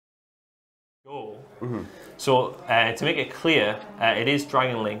Goal. So to make it clear, it is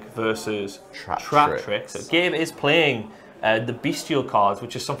Dragon Link versus Traptrix. So Gabe is playing the Bestial cards,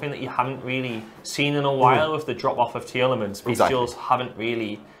 which is something that you haven't really seen in a while with the drop off of T elements. Bestials haven't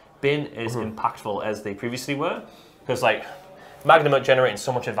really been as impactful as they previously were, because like Magnum generating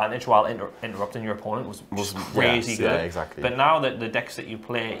so much advantage while interrupting your opponent was crazy good. Yeah, exactly. But now that the decks that you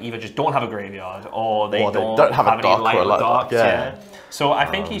play either just don't have a graveyard or they don't have any a light or dark. Yeah. So I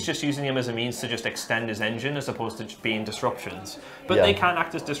think he's just using him as a means to just extend his engine as opposed to just being disruptions. But they can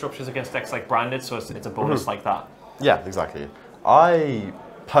act as disruptions against decks like Branded, so it's a bonus like that. Yeah, exactly. I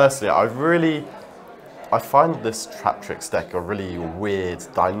personally, I find this Traptrix deck a really weird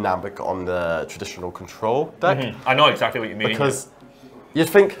dynamic on the traditional control deck. I know exactly what you mean. Because you'd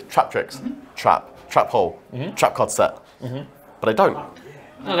think Traptrix, trap hole, trap card set, but they don't.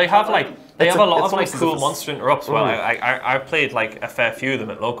 No, they have like a lot of like cool monster interrupts. Well, I played like a fair few of them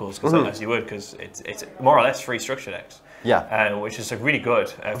at locals, as you would, because it's more or less free structure decks. Yeah, which is really good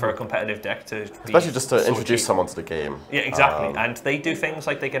for a competitive deck to especially just to introduce someone to the game. Yeah, exactly. And they do things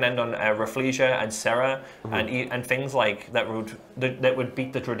like they can end on Rafflesia and Serra and things like that would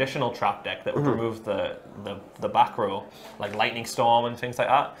beat the traditional trap deck that would remove the back row, like Lightning Storm and things like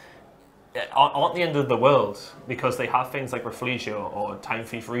that. Aren't the end of the world, because they have things like Rafflesia or Time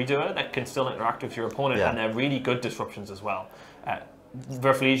Thief Redoer that can still interact with your opponent, and they're really good disruptions as well.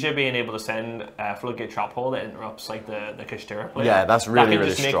 Rafflesia being able to send Floodgate Trap Hole that interrupts like the Kashtira player. Yeah, that's really,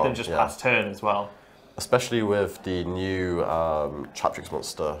 really strong. That can just make them just pass turn as well. Especially with the new Traptrix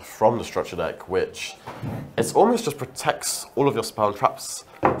monster from the structure deck, which it's almost just protects all of your spell and traps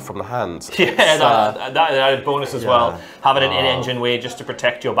from the hand. Yeah, that bonus as well. Having an in-engine way just to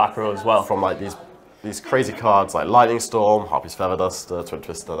protect your back row as well. From like these crazy cards like Lightning Storm, Harpy's Feather Duster, Twin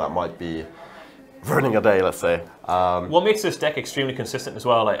Twister, that might be ruining a day, let's say. What makes this deck extremely consistent as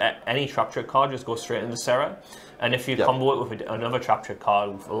well, like any Traptrix card just goes straight into Serra, and if you combo it with another Traptrix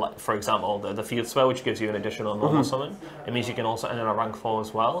card, for example, the Field Spell, which gives you an additional normal summon, it means you can also enter a rank 4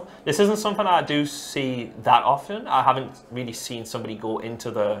 as well. This isn't something I do see that often. I haven't really seen somebody go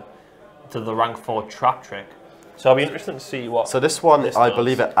into the rank 4 Traptrix. So I'll be interested to see what. So this one, I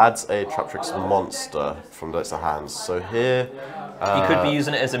believe it adds a Traptrix monster from those hands. So here, he could be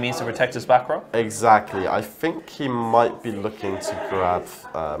using it as a means to protect his back row. Exactly. I think he might be looking to grab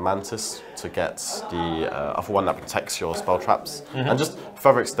Mantis to get the other one that protects your spell traps, and just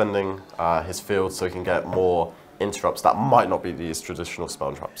further extending his field so he can get more interrupts that might not be these traditional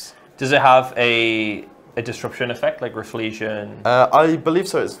spell traps. Does it have a disruption effect like Rafflesia? I believe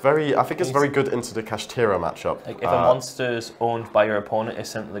so. It's I think it's very good into the Kashtira matchup. Like if a monster is owned by your opponent, is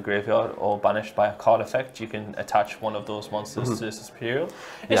sent to the graveyard or banished by a card effect, you can attach one of those monsters to this material.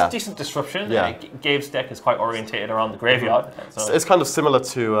 It's decent disruption. Yeah. Gabe's deck is quite orientated around the graveyard. So. It's kind of similar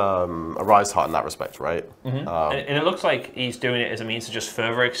to a Rise Heart in that respect, right? And it looks like he's doing it as a means to just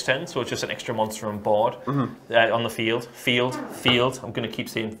further extend, so it's just an extra monster on board on the field. Field. I'm going to keep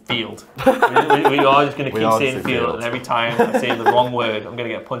saying field. we are just going to keep saying field, and every time I say the wrong word, I'm going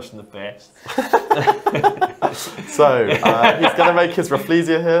to get punched in the face. So he's going to make his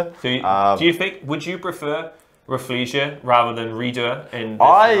Rafflesia here. So do you think? Would you prefer Rafflesia rather than Redoer in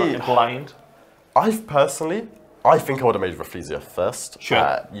blind? I personally think I would have made Rafflesia first.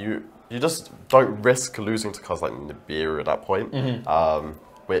 Sure. You just don't risk losing to cards like Nibiru at that point.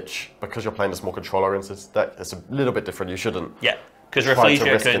 Which, because you're playing this more control-oriented deck, it's a little bit different. You shouldn't. Yeah. Because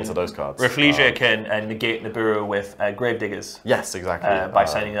Rafflesia can negate Nibiru with Gravediggers. Yes, exactly. By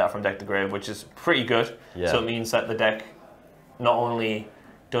sending that from deck to grave, which is pretty good. So it means that the deck not only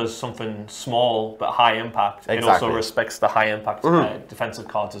does something small but high impact, it also respects the high impact defensive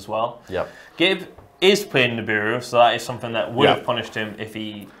cards as well. Gabe is playing Nibiru, so that is something that would have punished him if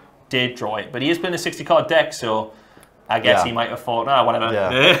he did draw it. But he is playing a 60-card deck, so I guess he might have thought, whatever.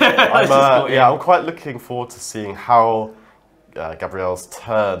 I'm quite looking forward to seeing how Gabriel's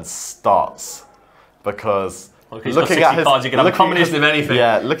turn starts, because looking at his cards, you can have a combination of anything.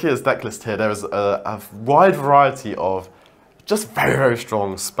 Yeah, looking at his deck list here, there is a wide variety of just very, very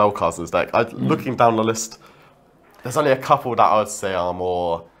strong spell cards in his deck. Looking down the list, there's only a couple that I would say are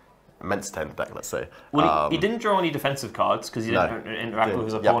more meant to end the deck, let's say. Well, he didn't draw any defensive cards because he didn't interact with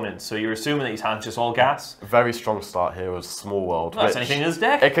his opponent, so you're assuming that his hand's just all gas. Very strong start here with Small World. Well, that's anything in his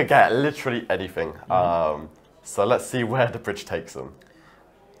deck. It could get literally anything. So let's see where the bridge takes him.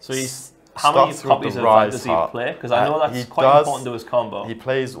 So how many copies of that does he play? Because I know that's quite important to his combo. He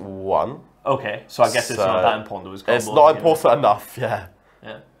plays 1. Okay, so I guess it's not that important to his combo. It's not important enough, yeah.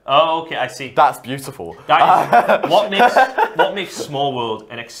 Oh, okay, I see. That's beautiful. That is, what makes Small World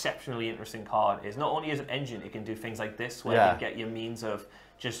an exceptionally interesting card is not only as an engine, it can do things like this, where you get your means of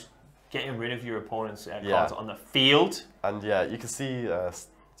just getting rid of your opponent's cards on the field. And yeah, you can see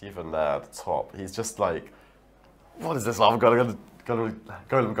Stephen there at the top. He's just like, what is this I'm going to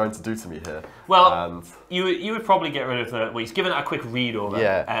do to me here? Well, and you would probably get rid of the. Well, he's given it a quick read over.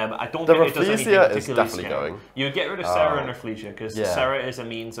 Yeah. I don't think it does anything particularly is definitely going. You would get rid of Sarah and Rafflesia because Sarah is a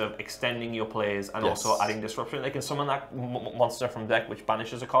means of extending your plays and also adding disruption. They can summon that monster from deck which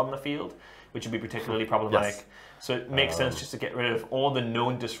banishes a card in the field, which would be particularly problematic. Yes. So it makes sense just to get rid of all the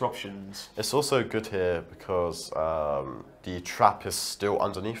known disruptions. It's also good here because the trap is still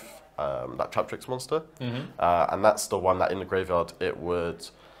underneath that Traptrix monster, and that's the one that in the graveyard it would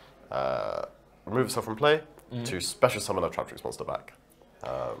remove itself from play to special summon a Traptrix monster back.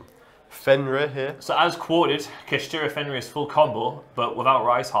 Fenrir here. So as quoted, Kashtira Fenrir's full combo, but without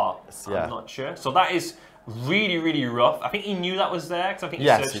Rise Heart. I'm not sure. So that is really, really rough. I think he knew that was there because I think he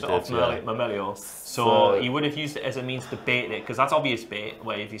searched it off Mamelio. So he would have used it as a means to bait it because that's obvious bait.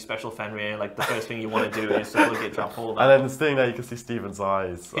 Where if you special Fenrir, like the first thing you want to do is to get trap hold. And then sitting there, you can see Steven's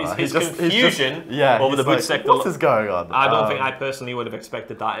eyes. His confusion over the boot sector. What is going on? I don't think I personally would have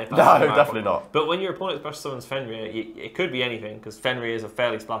expected that. If no, definitely not. But when your opponent special summons Fenrir, it could be anything because Fenrir is a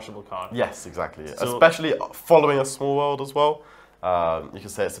fairly splashable card. Yes, exactly. So, especially following a small world as well. You can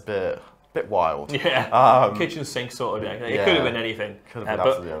say it's a bit wild. Yeah, kitchen sink sort of deck. It could have been anything. Could have been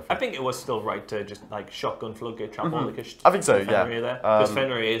absolutely anything. I think it was still right to just like shotgun floodgate trap all the I think so, Fenrir there. Because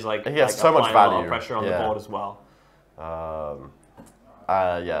Fenrir is like, he has so much value. A lot of pressure on the board as well.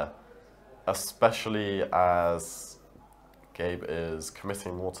 Yeah, especially as Gabe is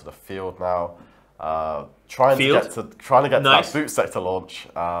committing more to the field now, trying to get to that boot sector launch.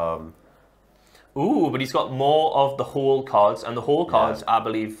 Ooh, but he's got more of the whole cards, and the whole cards, I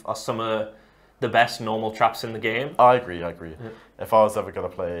believe, are some of the best normal traps in the game. I agree. Yeah. If I was ever going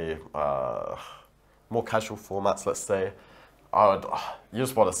to play more casual formats, let's say, you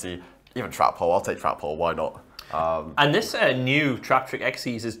just want to see even Trap Hole. I'll take Trap Hole. Why not? And this new Traptrix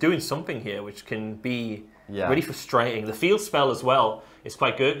Xyz is doing something here, which can be really frustrating. The field spell as well is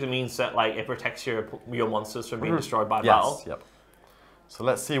quite good. It means that like it protects your monsters from being destroyed by battle. Yep. So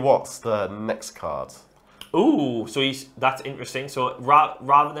let's see what's the next card. Ooh, so that's interesting. So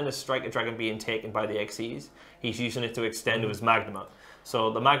rather than a Striker Dragon being taken by the Xyz, he's using it to extend to his Magnuma. So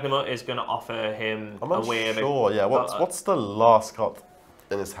the Magnuma is going to offer him a way of... Yeah, what's the last card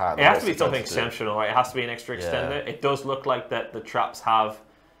in his hand? It has to be something exceptional, right? It has to be an extra extender. It does look like that the traps have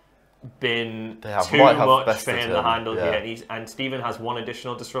been too much for him to handle here. And Steven has one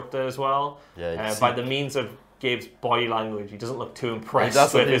additional disruptor as well. Yeah, by the means of Gabe's body language, he doesn't look too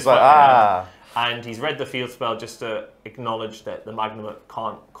impressed with his and he's read the field spell just to acknowledge that the Magnum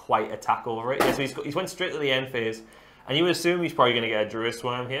can't quite attack over it. So he's went straight to the end phase, and you would assume he's probably going to get a Druid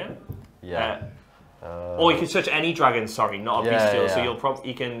Swarm here. Yeah. Or he can search any dragon, sorry, not a Bestial, so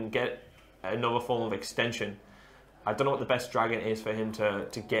he can get another form of extension. I don't know what the best dragon is for him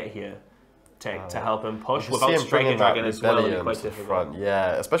to get here to help him push. Without Striker Dragon as well, it'd be quite difficult.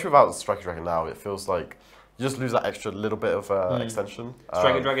 Yeah, especially without Striker Dragon now, it feels like you just lose that extra little bit of extension.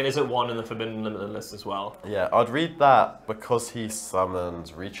 Striker Dragon is at 1 in the Forbidden Limited list as well. Yeah, I'd read that because he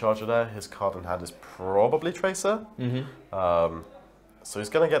summons Recharger there, his card in hand is probably Tracer. So he's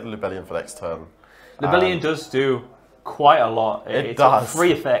going to get the Libellion for next turn. Libellion does do quite a lot. It does.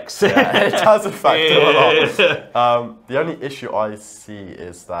 3 effects. Yeah, it does in fact do a lot. The only issue I see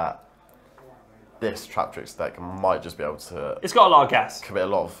is that this Traptrix deck might just be able to... It's got a lot of gas. Commit a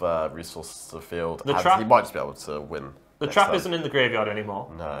lot of resources to the field. He might just be able to win. The trap isn't in the graveyard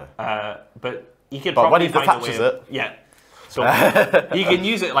anymore. No. But he could probably when he detaches it... Yeah. So you can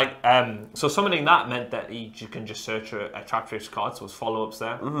use it like... so summoning that meant that you can just search a Traptrix card, so his follow-ups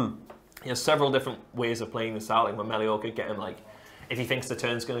there. He has several different ways of playing this out. Like Mamelio could get him like... If he thinks the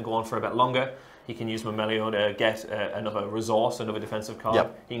turn's going to go on for a bit longer, he can use Mamelio to get another resource, another defensive card.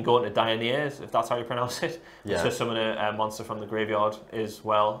 He can go into Dianeers, if that's how you pronounce it, to summon a monster from the graveyard as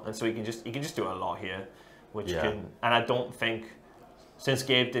well. And so he can just do a lot here, which can. And I don't think, since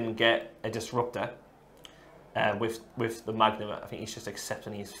Gabe didn't get a disruptor with the Magnum, I think he's just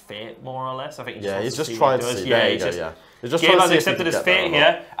accepting his fate more or less. I think he's just trying to see. Gabe has accepted his fate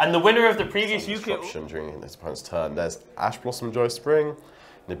here, and the winner of the previous disruption during his opponent's turn. There's Ash Blossom Joy Spring,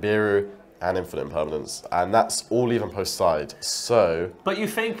 Nibiru, and Infinite Impermanence, and that's all even post side. So, but you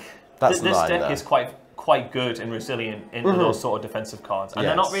think that this deck is quite good and resilient in those sort of defensive cards, and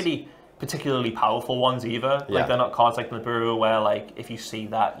they're not really particularly powerful ones either. Like they're not cards like Nibiru where like if you see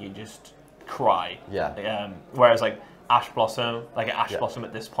that you just cry. Whereas like Ash Blossom, like an Ash Blossom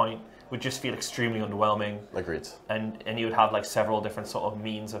at this point would just feel extremely underwhelming. Agreed. And you would have like several different sort of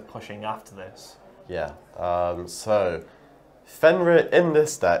means of pushing after this. Yeah. So Fenrir in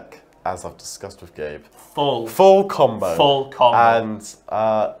this deck as I've discussed with Gabe, Full combo. Full combo. And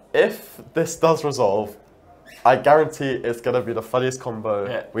if this does resolve, I guarantee it's going to be the funniest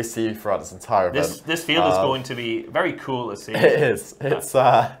combo we see throughout this entire event. This field is going to be very cool to see. It is. It's.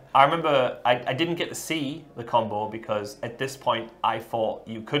 I remember I didn't get to see the combo because at this point I thought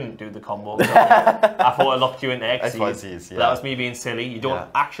you couldn't do the combo. I thought it locked you into XYZs. Yeah. That was me being silly. You don't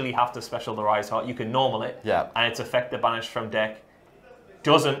actually have to special the Rise Heart. You can normal it. Yeah. And its effective banish from deck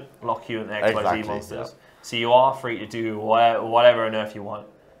doesn't lock you into XYZ monsters. Yeah. So you are free to do whatever on earth you want.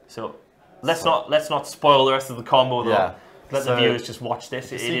 So let's not spoil the rest of the combo though. Yeah. Let the viewers just watch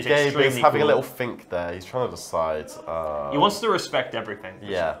this. It is Gabe extremely is having cool. a little think there. He's trying to decide. He wants to respect everything.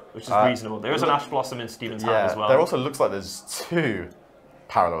 Which is reasonable. There is an Ash Blossom in Steven's hand as well. There also looks like there's 2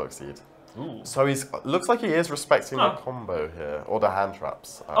 Parallel Exceed. Ooh. So looks like he is respecting the combo here, or the hand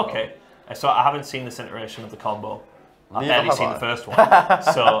traps. Okay. So I haven't seen this iteration of the combo. I've Neither barely have seen I. the first one.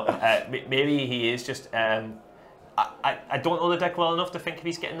 So maybe he is just... I don't know the deck well enough to think if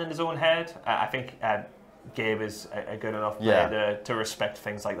he's getting in his own head. I think Gabe is a good enough player to respect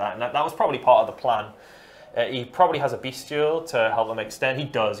things like that. And that was probably part of the plan. He probably has a Bestial to help him extend. He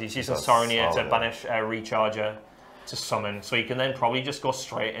does. He's using Sornier to banish Recharger to summon. So he can then probably just go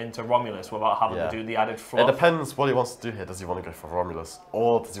straight into Romulus without having to do the added fluff. It depends what he wants to do here. Does he want to go for Romulus?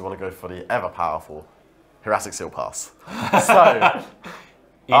 Or does he want to go for the ever-powerful Jurassic Seal Pass? So...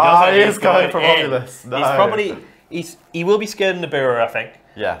 he is going for Romulus. No. He's probably... He will be scared in the Nibiru, I think.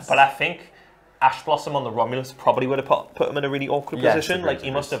 Yes. But I think Ash Blossom on the Romulus probably would have put him in a really awkward position. Like,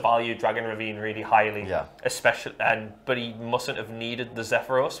 he must have valued Dragon Ravine really highly. Yeah. Especially, but he mustn't have needed the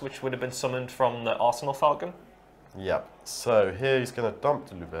Zephyros, which would have been summoned from the Arsenal Falcon. Yep. So here he's going to dump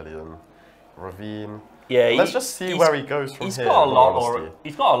the Lubellion, Ravine. Yeah. Let's just see where he goes from here. He's got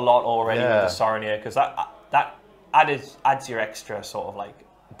a lot already with the Sornier, because that adds your extra sort of like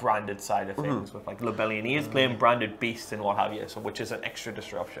branded side of things with like Lubellion. He is playing branded beasts and what have you, so which is an extra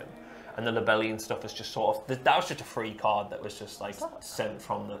disruption. And the Lubellion stuff is just sort of that was just a free card that was just like sent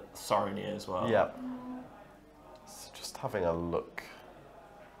from the Sornier as well. Yeah. So just having a look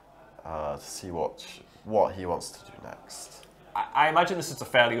to see what he wants to do next. I imagine this is a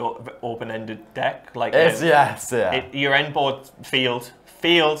fairly open-ended deck. Like your end board field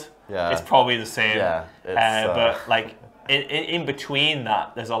is probably the same. Yeah. But like. In between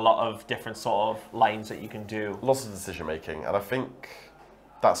that, there's a lot of different sort of lines that you can do. Lots of decision making, and I think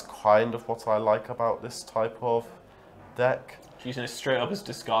that's kind of what I like about this type of deck. Using it straight up as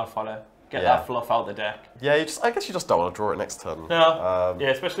discard fodder. Get that fluff out the deck. Yeah, I guess you just don't want to draw it next turn. No. Yeah,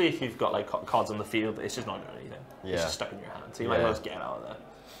 especially if you've got like cards on the field, it's just not doing anything. Yeah. It's just stuck in your hand, so you might as well just get it out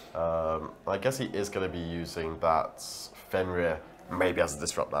of there. I guess he is going to be using that Fenrir maybe as a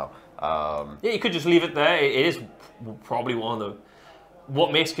disrupt now. Yeah, you could just leave it there. It is probably one of the...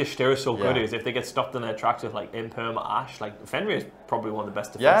 What makes Kashtira so good is if they get stopped in their tracks with like Imperm or Ash, like Fenrir is probably one of the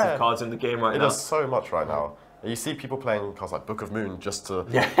best defensive cards in the game right now. It does so much right now. You see people playing cards like Book of Moon just to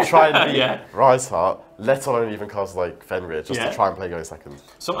try and beat Rise Heart, let alone even cards like Fenrir just to try and play going second.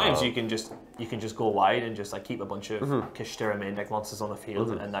 Sometimes you can just go wide and just like keep a bunch of Kashtira main deck monsters on the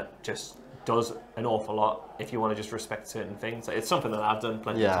field, and that just does an awful lot if you want to just respect certain things. Like, it's something that I've done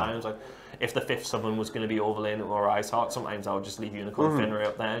plenty of times. Like if the 5th summon was going to be overlaying it or Rise Heart, sometimes I would just leave Unicorn Fenrir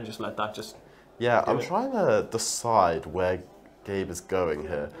up there and just let that just. Yeah, I'm trying to decide where Gabe is going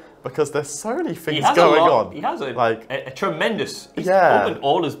here because there's so many things going on. He has a tremendous. He's opened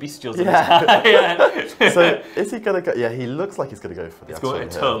all his bestials. So is he gonna go? Yeah, he looks like he's gonna go for the. He's going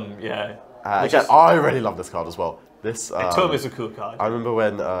to Tum. Yeah. Again, I really love this card as well. This Tum is a cool card. I remember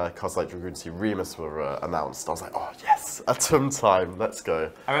when cards like Dragoon Sea Remus were announced. I was like, oh yes, a Tum time, let's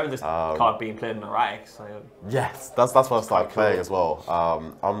go. I remember this card being played in Erratic. So yes, that's when I started playing as well.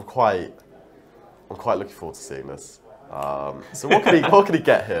 I'm quite looking forward to seeing this. So what can he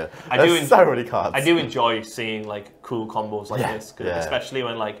get here? There's so many cards. I do enjoy seeing like cool combos like this, especially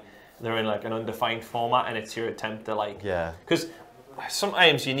when like they're in like an undefined format and it's your attempt to like because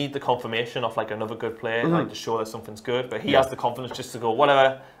sometimes you need the confirmation of like another good player like to show that something's good, but he has the confidence just to go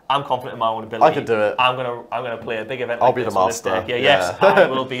whatever. I'm confident in my own ability. I can do it. I'm gonna play a big event. I'll be the master. Yes, I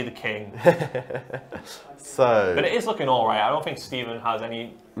will be the king. So, but it is looking all right. I don't think Steven has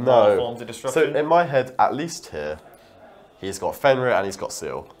any forms of disruption. So in my head, at least here, he's got Fenrir and he's got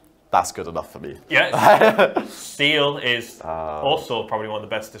Seal. That's good enough for me. Yeah, Seal is also probably one of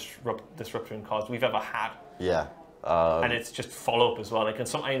the best disruption cards we've ever had. Yeah. And it's just follow up as well. It can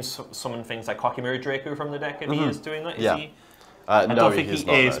sometimes summon things like Kakimura Draco from the deck if he is doing that. Is he? I don't think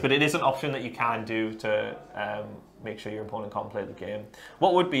he is, but it is an option that you can do to make sure your opponent can't play the game.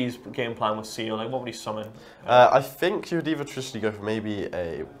 What would be his game plan with Seal? Like, what would he summon? I think you would either traditionally go for maybe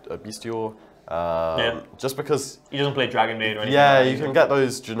a Bestial. Just because he doesn't play Dragon Maid or anything. Yeah, like you can get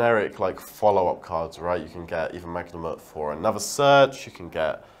those generic like follow-up cards, right? You can get even Magnum for another search. You can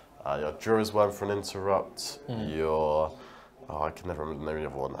get your Jura's Worm for an interrupt. Your I can never remember the name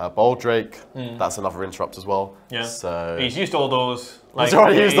of the other one. Boldrake, that's another interrupt as well. Yeah. So he's used all those. Like, he's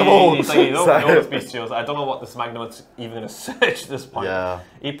already used them all. He's like, all those Bestials. I don't know what this Magnum's even going to search at this point. Yeah.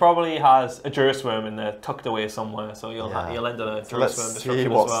 He probably has a Jura's Worm in there tucked away somewhere, so you'll end on a Jura's Worm disruption see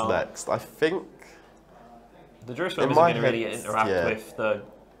what's as well. next. I think the Jura's Worm isn't going to really interact with the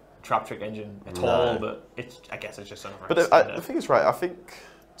Traptrix engine at all, but I guess it's just another. But the thing is, right, I think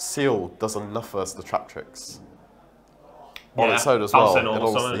Seal does enough versus the Traptrix. On its own as well.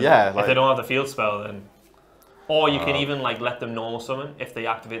 If they don't have the field spell, then. Or you can even like let them normal summon if they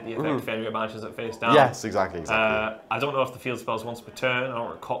activate the effect if any banishes it face down. Yes, exactly. I don't know if the field spell is once per turn. I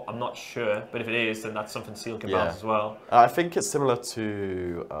don't recall. I'm not sure, but if it is, then that's something Seal can bounce as well. I think it's similar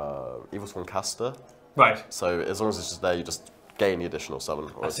to Evil Sworn Caster. Right. So as long as it's just there, you just gain the additional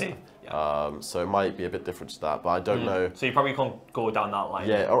summon. I see. So it might be a bit different to that, but I don't know. So you probably can't go down that line.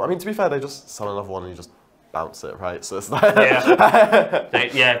 Yeah. I mean, to be fair, they just summon another one and you just bounce it, right? So it's like you're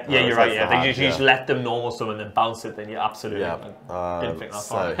right. Yeah, they just let them normal summon and then bounce it. Then you absolutely didn't think that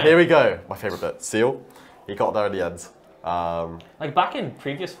far. So here we go. My favourite bit, Seal. He got there at the end. Like back in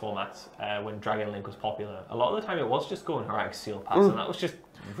previous formats, when Dragon Link was popular, a lot of the time it was just going Heroic Seal pass, and that was just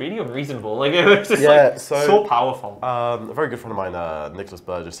really unreasonable. Like it was just so powerful. A very good friend of mine, Nicholas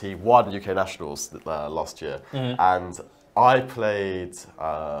Burgess, he won UK Nationals last year, and I played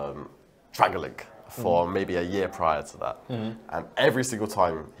Dragon Link for maybe a year prior to that, and every single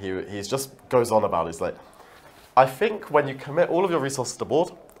time he's just goes on about it. He's like, I think when you commit all of your resources to the board,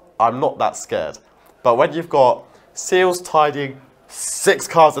 I'm not that scared, but when you've got Seals tidying 6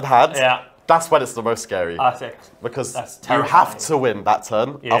 cards in hand, that's when it's the most scary. Because you have to win that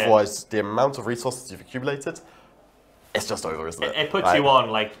turn, otherwise the amount of resources you've accumulated, it's just over, isn't it? It puts you on,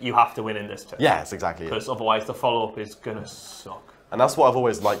 like, you have to win in this turn. Yes, exactly. Because otherwise the follow-up is going to suck. And that's what I've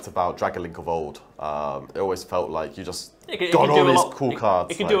always liked about Dragon Link of old. It always felt like you just got all these cool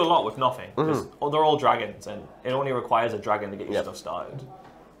cards. It can do a lot with nothing. Because they're all dragons, and it only requires a dragon to get your stuff started.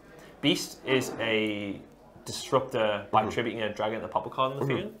 Beast is a disruptor by attributing a dragon to pop a card in the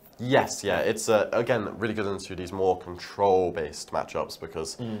field. Yes, yeah. It's, again, really good into these more control-based matchups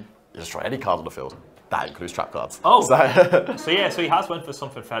because you destroy any card on the field. That includes trap cards. Oh, so he has went for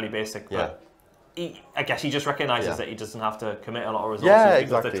something fairly basic, but I guess he just recognises that he doesn't have to commit a lot of resources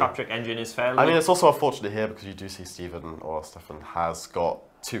because the Traptrix engine is fairly... I mean, it's also unfortunate here because you do see Stephen has got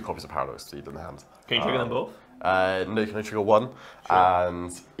 2 copies of Paradox Speed in hand. Can you trigger them both? No, you can only trigger 1,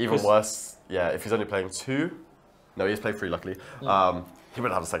 and even worse, if he's only playing 2, no, he's playing 3 luckily, he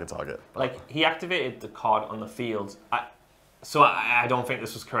wouldn't have a second target. Like, he activated the card on the field, so I don't think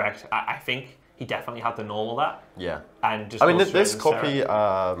this was correct. I think he definitely had to normal that. Yeah. And just this copy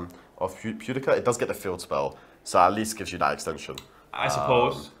of Pudica, it does get the field spell, so at least gives you that extension. I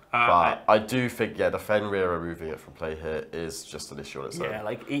suppose. But I do think, the Fenrir removing it from play here is just an issue on its own. Yeah,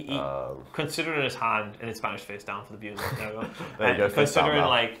 like, he considering his hand in its Spanish face down for the viewers. There we go. There you go. Considering,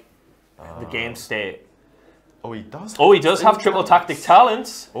 like, the game state. Oh, he does? Oh, he does have triple tactic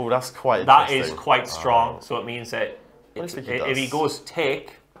talents. Oh, that's quite interesting. That is quite strong, so it means that if he goes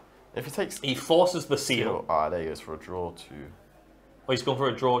take, if he takes, he forces the seal. There he goes for a draw too. Oh, he's going for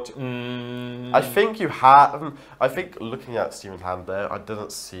a draw too. I think you have. I think looking at Stephen's hand there, I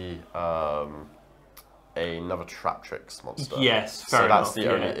didn't see another Traptrix monster. Yes, fair enough. So that's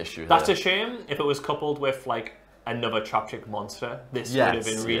the only issue here. That's a shame. If it was coupled with like another Traptrix monster, this would have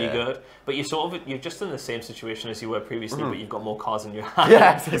been really good. But you're just in the same situation as you were previously, but you've got more cards in your hand.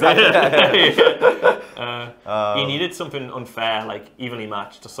 Yes, exactly. You needed something unfair, like evenly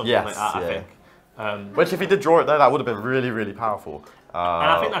matched or something like that, I think. Which if he did draw it there, that would have been really, really powerful. And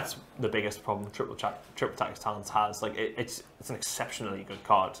I think that's the biggest problem Triple Tactics Talents has. Like it's an exceptionally good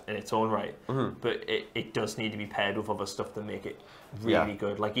card in its own right, but it does need to be paired with other stuff to make it really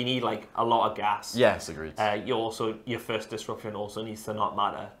good. Like you need like a lot of gas. Yes, agreed. Your first disruption also needs to not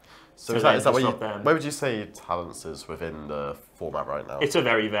matter. So is that where would you say Talents is within the format right now? It's a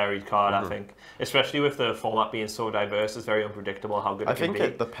very varied card, I think. Especially with the format being so diverse, it's very unpredictable how good it can be. I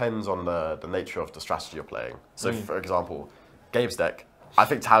think it depends on the nature of the strategy you're playing. So for example, Gabe's deck, I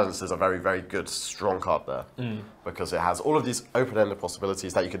think Talents is a very, very good, strong card there. Because it has all of these open-ended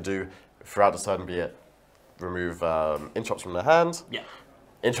possibilities that you can do throughout the turn, be it remove interrupts from their hand,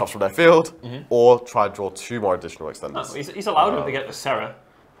 interrupts from their field, or try and draw 2 more additional extenders. He's allowed him to get the Serra.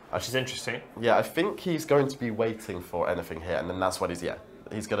 which is interesting. Yeah, I think he's going to be waiting for anything here, and then that's what he's going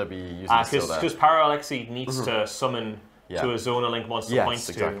to be using the seal there. Because Parallel Exceed needs to summon to a Zona Link monster point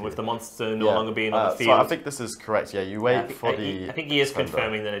to, with the monster no longer being on the field. So I think this is correct. Yeah, you wait for the. I think he is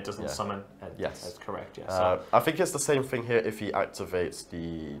confirming that it doesn't summon. Yes, that's correct. Yeah. So. I think it's the same thing here if he activates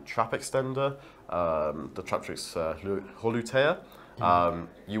the Trap Extender, the Traptrix Holutea.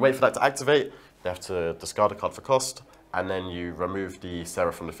 You wait for that to activate. You have to discard a card for cost, and then you remove the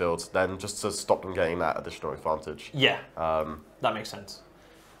Sarah from the field. Then just to stop them getting that additional advantage. Yeah. That makes sense.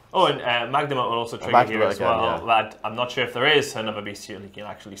 Oh, and Magnemite will also trigger here as well. Yeah. I'm not sure if there is another bestial he can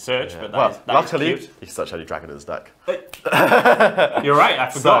actually search, but that luckily, is cute. He can search any dragon in his deck. You're right, I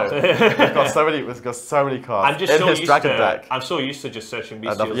forgot. So, we've got so many cards in his dragon deck. I'm so used to just searching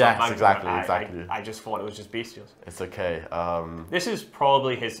bestials. Yes, exactly. I just thought it was just bestials. It's okay. This is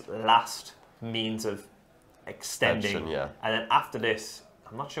probably his last means of extending. And then after this,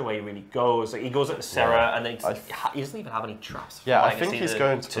 I'm not sure where he really goes. Like, he goes into Serra, and then he doesn't even have any traps. Yeah, I think he's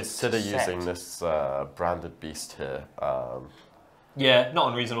going to consider using this branded beast here. Yeah, not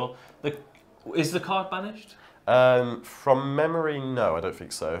unreasonable. Is the card banished? From memory, no, I don't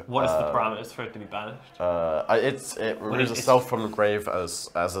think so. What is the parameters for it to be banished? It removes itself from the grave as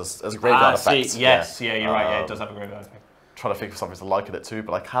a graveyard effect. Yes, you're right. Yeah, it does have a graveyard effect. Trying to think of something to liken it to,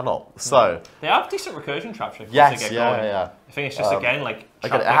 but I cannot. So they have decent recursion Traptrix. Yes, yeah. I think it's just again like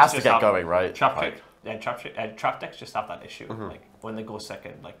it has to get going, right? Traptrix just have that issue. Like when they go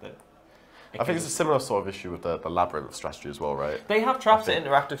second, like the. I think it's a similar sort of issue with the labyrinth strategy as well, right? They have traps that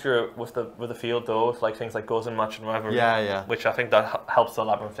interact with the field though, like things like goes and match and whatever. Yeah. Which I think that helps the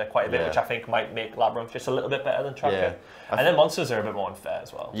labyrinth deck quite a bit, which I think might make labyrinth just a little bit better than Traptrix. And then monsters are a bit more unfair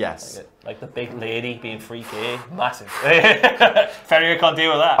as well. Yes. Like the big lady being freaky, massive. Ferrier can't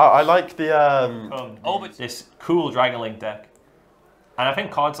deal with that. I like the but this cool Dragon Link deck, and I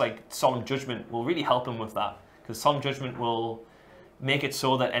think cards like Solemn Judgment will really help him with that, because Solemn Judgment will make it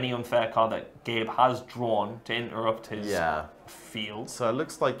so that any unfair card that Gabe has drawn to interrupt his field. So it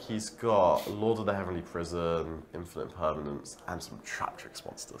looks like he's got Lord of the Heavenly Prison, Infinite Permanence, and some Traptrix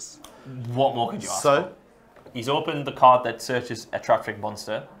monsters. What more could you ask for? He's opened the card that searches a Traptrix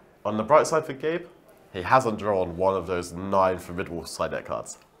monster. On the bright side for Gabe, he hasn't drawn one of those 9 formidable side deck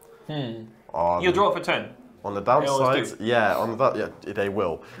cards. You'll draw it for turn. On the downside, they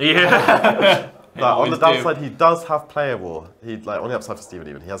will. Yeah. But on the downside, he does have playable. On the upside for Steven,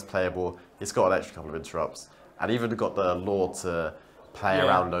 even he has playable. He's got an extra couple of interrupts, and even got the lore to play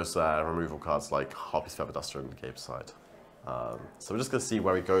around those removal cards like Harpy's Feather Duster and Gabe's side. So we're just going to see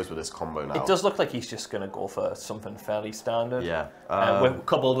where he goes with this combo now. It does look like he's just going to go for something fairly standard. Yeah.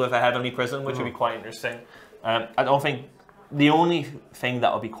 Coupled with a Heavenly Prison, which would be quite interesting. I don't think. The only thing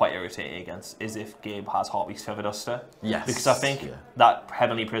that would be quite irritating against is if Gabe has Harpy's Feather Duster. Yes. Because I think that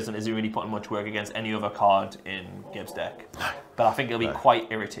Heavenly Prison isn't really putting much work against any other card in Gabe's deck. But I think it'll be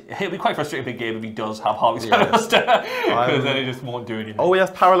quite irritating. It'll be quite frustrating for Gabe if he does have Harpy's Feather Duster, because then he just won't do anything. Oh, he has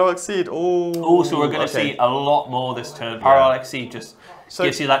Parallel Exceed. Oh, so we're going to see a lot more this turn. Parallel Exceed just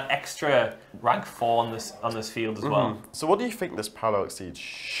gives you that extra rank 4 on this field as well. So what do you think this Parallel Exceed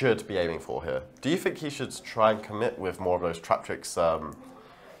should be aiming for here? Do you think he should try and commit with more of those Traptrix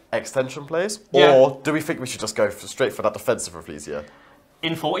extension plays? Or do we think we should just go straight for that defensive Rafflesia?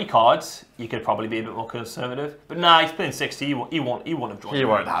 In 40 cards, you could probably be a bit more conservative. But nah, he's playing 60, he won't have drawn. He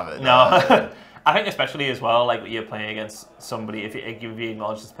won't have it. No. I think especially as well, like you're playing against somebody, if you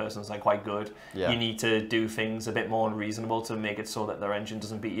acknowledge this person's like quite good, you need to do things a bit more unreasonable to make it so that their engine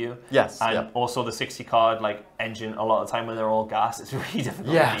doesn't beat you. Yes. And also the 60 card like engine, a lot of the time when they're all gas, it's really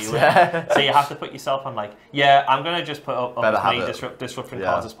difficult to deal with. So you have to put yourself on like, I'm going to just put up as many disrupting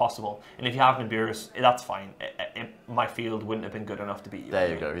cards as possible. And if you have Nibiru's, that's fine. My field wouldn't have been good enough to beat you.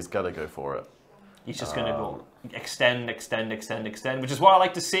 There you go. He's got to go for it. He's just going to go extend, which is what I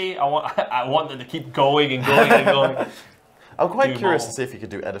like to see. I want them to keep going and going and going. I'm quite curious to see if you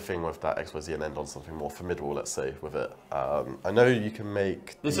could do anything with that XYZ and end on something more formidable, let's say, with it. I know you can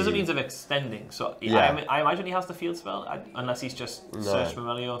make... This is a means of extending, so I imagine he has the field spell, unless he's just searched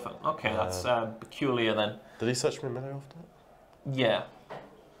Memelio. Okay, that's peculiar then. Did he search Memelio after that? Yeah.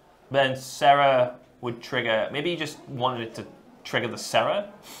 Then Serra would trigger... Maybe he just wanted it to trigger the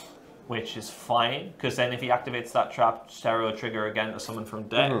Serra, which is fine, because then if he activates that trap, Serra will trigger again to summon from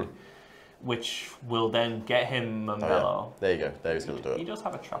deck, which will then get him Memello. There you go. There he's going to do it. He does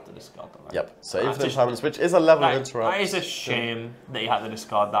have a trap to discard, though, right? Yep. So Infinite Impermanence, which is a level of interrupt. That is a shame that he had to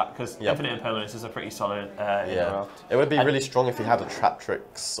discard that, because Infinite Impermanence is a pretty solid interrupt. It would be really strong if he had a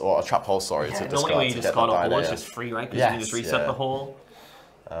Traptrix, or a Trap Hole, to discard. Normally when you discard a hole, it's just free, right? Because you can just reset the hole.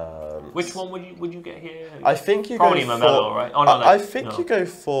 Which one would you get here? I think you probably go Mamelo, for, right? Oh no, I think you go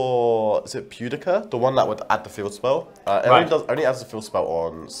for, is it Pudica, the one that would add the field spell. It only adds the field spell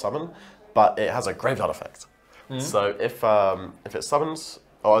on summon, but it has a graveyard effect. So if it summons,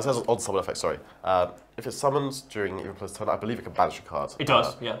 it has an odd summon effect. Sorry, if it summons during your opponent's turn, I believe it can banish a card. It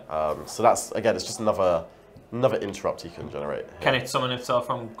does, yeah. So that's again, it's just another interrupt you can generate. Here. Can it summon itself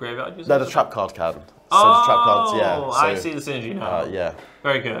from graveyard? No, the trap card can. So the trap cards, yeah. So, I see the synergy now. Yeah.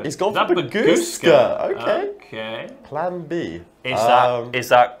 Very good. He's gone for Bagooska. Okay. Okay. Plan B. Is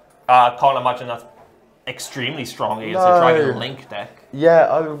that? I can't imagine that's extremely strong against a Dragon Link deck. Yeah,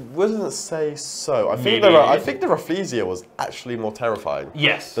 I wouldn't say so. I think the Rafflesia was actually more terrifying.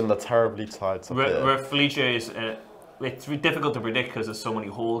 Yes. Than the terribly tied to Rafflesia is it's difficult to predict because there's so many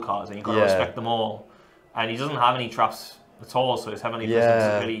hole cards and you've got to respect them all. And he doesn't have any traps at all, so his Heavenly Prism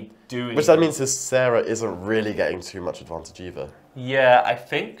doesn't really do anything. Which that means his Sarah isn't really getting too much advantage either. Yeah, I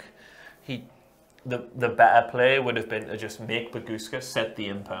think the better play would have been to just make Bagooska set the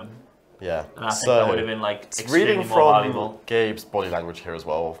imperm. Yeah. And I think that would have been like extremely reading more from valuable. Gabe's body language here as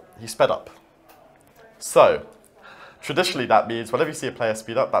well, he sped up. So, traditionally that means whenever you see a player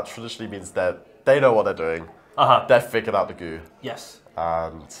speed up, that traditionally means that they know what they're doing. They've figured out the goo. Yes.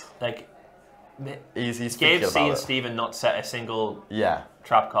 And like he's Gabe seeing Steven not set a single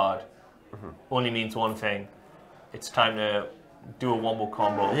trap card only means one thing. It's time to do a wombo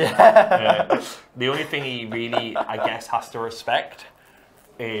combo. The only thing he really, I guess, has to respect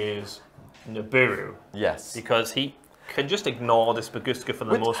is Nibiru. Yes. Because he can just ignore this Bagooska for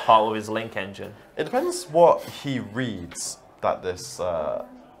the most part with his Link engine. It depends what he reads that this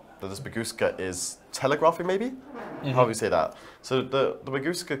Bagooska is telegraphing, maybe? How do we say that? So the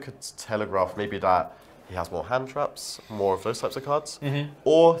Bagooska could telegraph maybe that he has more hand traps, more of those types of cards,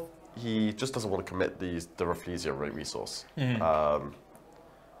 or he just doesn't want to commit the Rafflesia resource.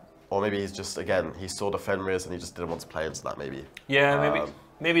 Or maybe he's just, again, he saw the Fenrir's and he just didn't want to play into that, maybe. Yeah,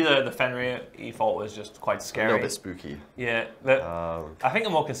 maybe the Fenrir he thought was just quite scary. A little bit spooky. Yeah, but I think a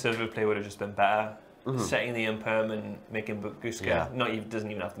more conservative play would have just been better. Setting the imperm and making Bagooska. He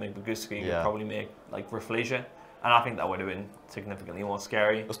doesn't even have to make Bagooska. You could probably make like Rafflesia, and I think that would have been significantly more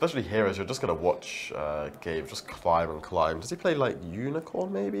scary. Especially here, as you're just gonna watch Gabe just climb and climb. Does he play like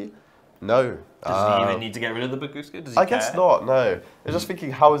Unicorn maybe? No. Does he even need to get rid of the Bagooska? Does he care? Guess not. No. I'm just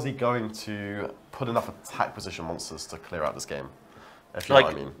thinking, how is he going to put enough attack position monsters to clear out this game? If you know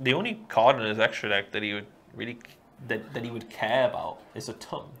what I mean. The only card in his extra deck that he would really that he would care about is a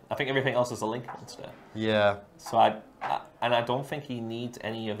ton. I think everything else is a Link monster. Yeah. So I don't think he needs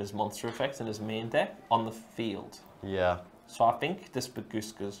any of his monster effects in his main deck on the field. Yeah. So I think this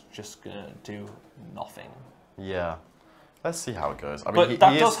Bagooska's just gonna do nothing. Yeah. Let's see how it goes. I mean, but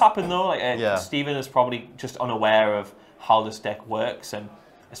that does happen though. Like Steven is probably just unaware of how this deck works, and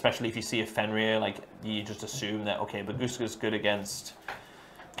especially if you see a Fenrir, like you just assume that okay, Bagooska's good against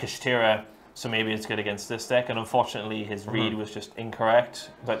Kashtira. So maybe it's good against this deck, and unfortunately his read was just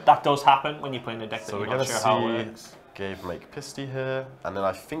incorrect. But that does happen when you play in a deck that you're not sure how it works. Gabe make Pisty here, and then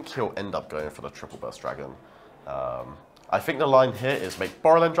I think he'll end up going for the Triple Burst Dragon. I think the line here is make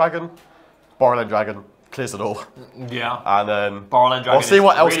Borderland Dragon, clears it all. Yeah. And then Borderland Dragon. We'll see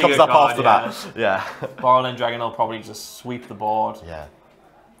what else comes up after that. Yeah. Borderland Dragon will probably just sweep the board. Yeah.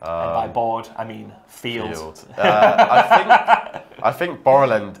 And by board, I mean field. I think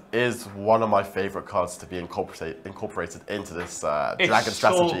Borderland is one of my favourite cards to be incorporated into this dragon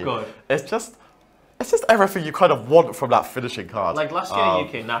strategy. So good. It's just everything you kind of want from that finishing card. Like last year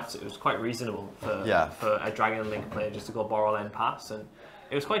UK Nats, it was quite reasonable for a Dragon Link player just to go Borderland pass, and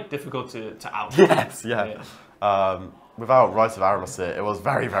it was quite difficult to out. Yes, yeah. Without Rise of Aramis, it was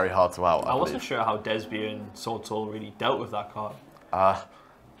very, very hard to out. I wasn't sure how Desby and Sword Soul really dealt with that card.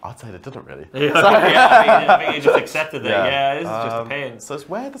 I'd say they didn't really. I think he just accepted it. Yeah, this is just a pain. So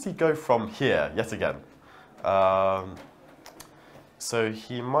where does he go from here, yet again? So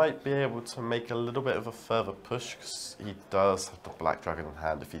he might be able to make a little bit of a further push, because he does have the Black Dragon in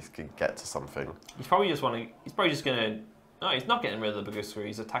hand if he could get to something. He's probably just gonna... No, he's not getting rid of the Bagooska,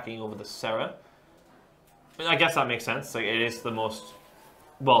 he's attacking over the Serra. I guess that makes sense. Like, it is the most...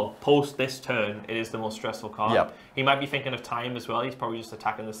 Well, post this turn, it is the most stressful card. Yep. He might be thinking of time as well. He's probably just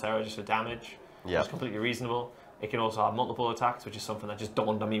attacking the Serra just for damage. Yeah. It's completely reasonable. It can also have multiple attacks, which is something that just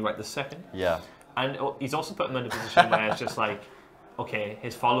dawned on me right this second. Yeah. And he's also put him in a position where it's just like, okay,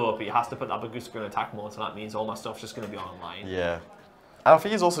 his follow-up, he has to put that Bagooska in attack mode, so that means all my stuff's just going to be online. Yeah. And I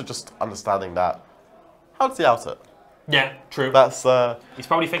think he's also just understanding that, how does he out it? Yeah, true. That's he's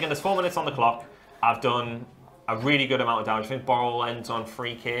probably thinking there's 4 minutes on the clock. I've done a really good amount of damage. I think Borrow ends on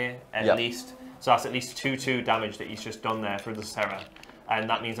 3k at least. So that's at least 2/2 damage that he's just done there through the Serra. and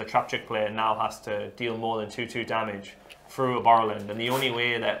that means a Traptrix player now has to deal more than 2/2 damage through a Borrowland. And the only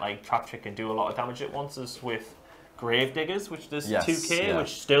way that like Traptrix can do a lot of damage at once is with Gravediggers, which does 2k,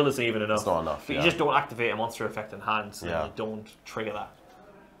 which still isn't even enough. It's not enough. But you just don't activate a monster effect in hand, so you don't trigger that.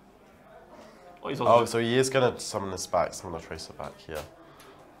 Oh, so he is going to summon this back, summon the Tracer back here.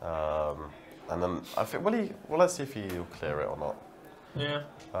 And then I think, well, let's see if he'll clear it or not. Yeah.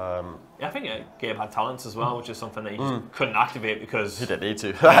 I think Gabe had talents as well, which is something that he just couldn't activate because he didn't need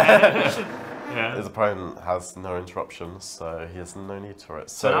to. His opponent has no interruptions, so he has no need for it.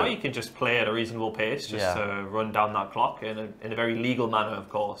 So now you can just play at a reasonable pace, just to run down that clock in a very legal manner, of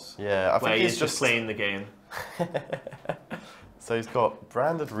course. Yeah, I think he's just playing the game. So he's got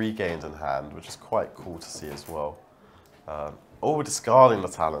Branded Regained in hand, which is quite cool to see as well. Oh, discarding the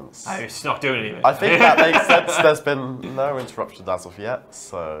talents. Oh, it's not doing anything. I think that makes sense. There's been no interruptions as of yet,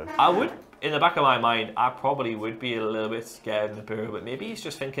 so... I would, in the back of my mind, I probably would be a little bit scared of Nibiru, but maybe he's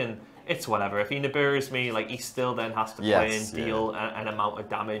just thinking, it's whatever. If he Nibirus me, like, he still then has to play and deal an amount of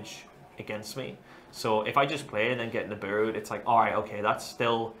damage against me. So if I just play and then get Nibiru'd, it's like, alright, okay, that's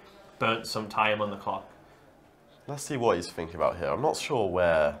still burnt some time on the clock. Let's see what he's thinking about here. I'm not sure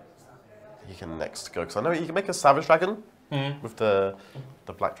where he can next go, because I know he can make a Savage Dragon. With the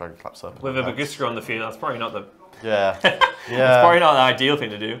Black Dragon Clap Serpent. With a Baguska on the field, that's probably not the... Yeah. It's probably not the ideal thing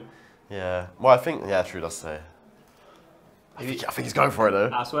to do. Yeah. Well, I think... Yeah, true, does say. I think he's going for it, though.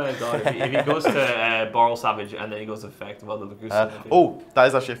 I swear to God, if he goes to Boral Savage and then he goes to effect of other Baguska... oh, that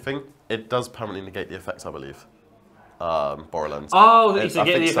is actually a thing. It does permanently negate the effect, I believe. Borderlands. Oh, he's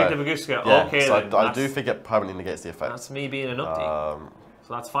negating the effect of Baguska. Yeah, okay, so then. I do think it permanently negates the effect. That's me being an update.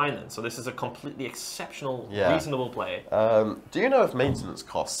 So that's fine then. So this is a completely exceptional, reasonable play. Do you know if maintenance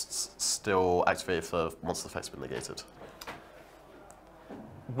costs still activate for once the effect's been negated?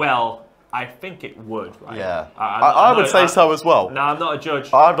 Well, I think it would, right? Yeah. I would say so as well. No, I'm not a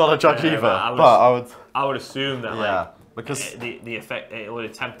judge. I'm not a judge either, but I would assume that like, because the effect, it would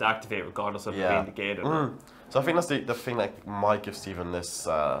attempt to activate regardless of it being negated. So I think that's the thing that might give Steven this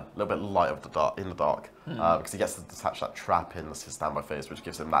little bit light of the dark in the dark, because he gets to detach that trap in his standby phase, which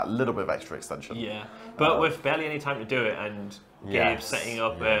gives him that little bit of extra extension. Yeah, but with barely any time to do it, and Gabe setting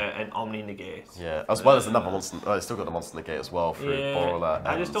up an Omni negate. Yeah, as well as another monster. He's still got the monster negate as well through Borrowland.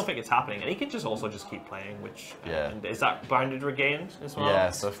 I just don't think it's happening, and he can just keep playing. Which and is that Branded Regained as well?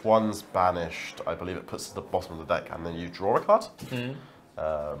 Yeah, so if one's banished, I believe it puts to the bottom of the deck, and then you draw a card.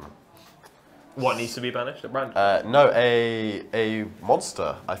 What needs to be banished? A brand? No, a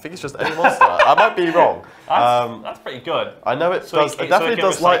monster. I think it's just any monster. I might be wrong. That's pretty good. I know it does. It definitely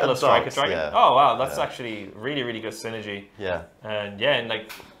does light and dark. Oh wow, that's actually really, really good synergy. Yeah. And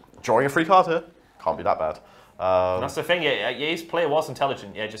like drawing a free card here can't be that bad. That's the thing. Yeah, his play was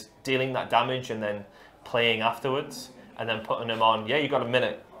intelligent. Yeah, just dealing that damage and then playing afterwards, and then putting him on. Yeah, you got a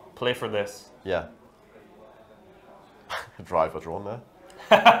minute. Play for this. Yeah. Driver drawn there.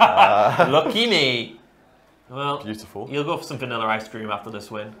 Lucky me. Well, beautiful. You'll go for some vanilla ice cream after this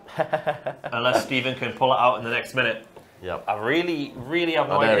win, unless Steven can pull it out in the next minute. Yep. I really have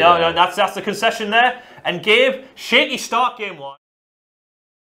no idea. No, that's the concession there. And Gabe, shaky start game one.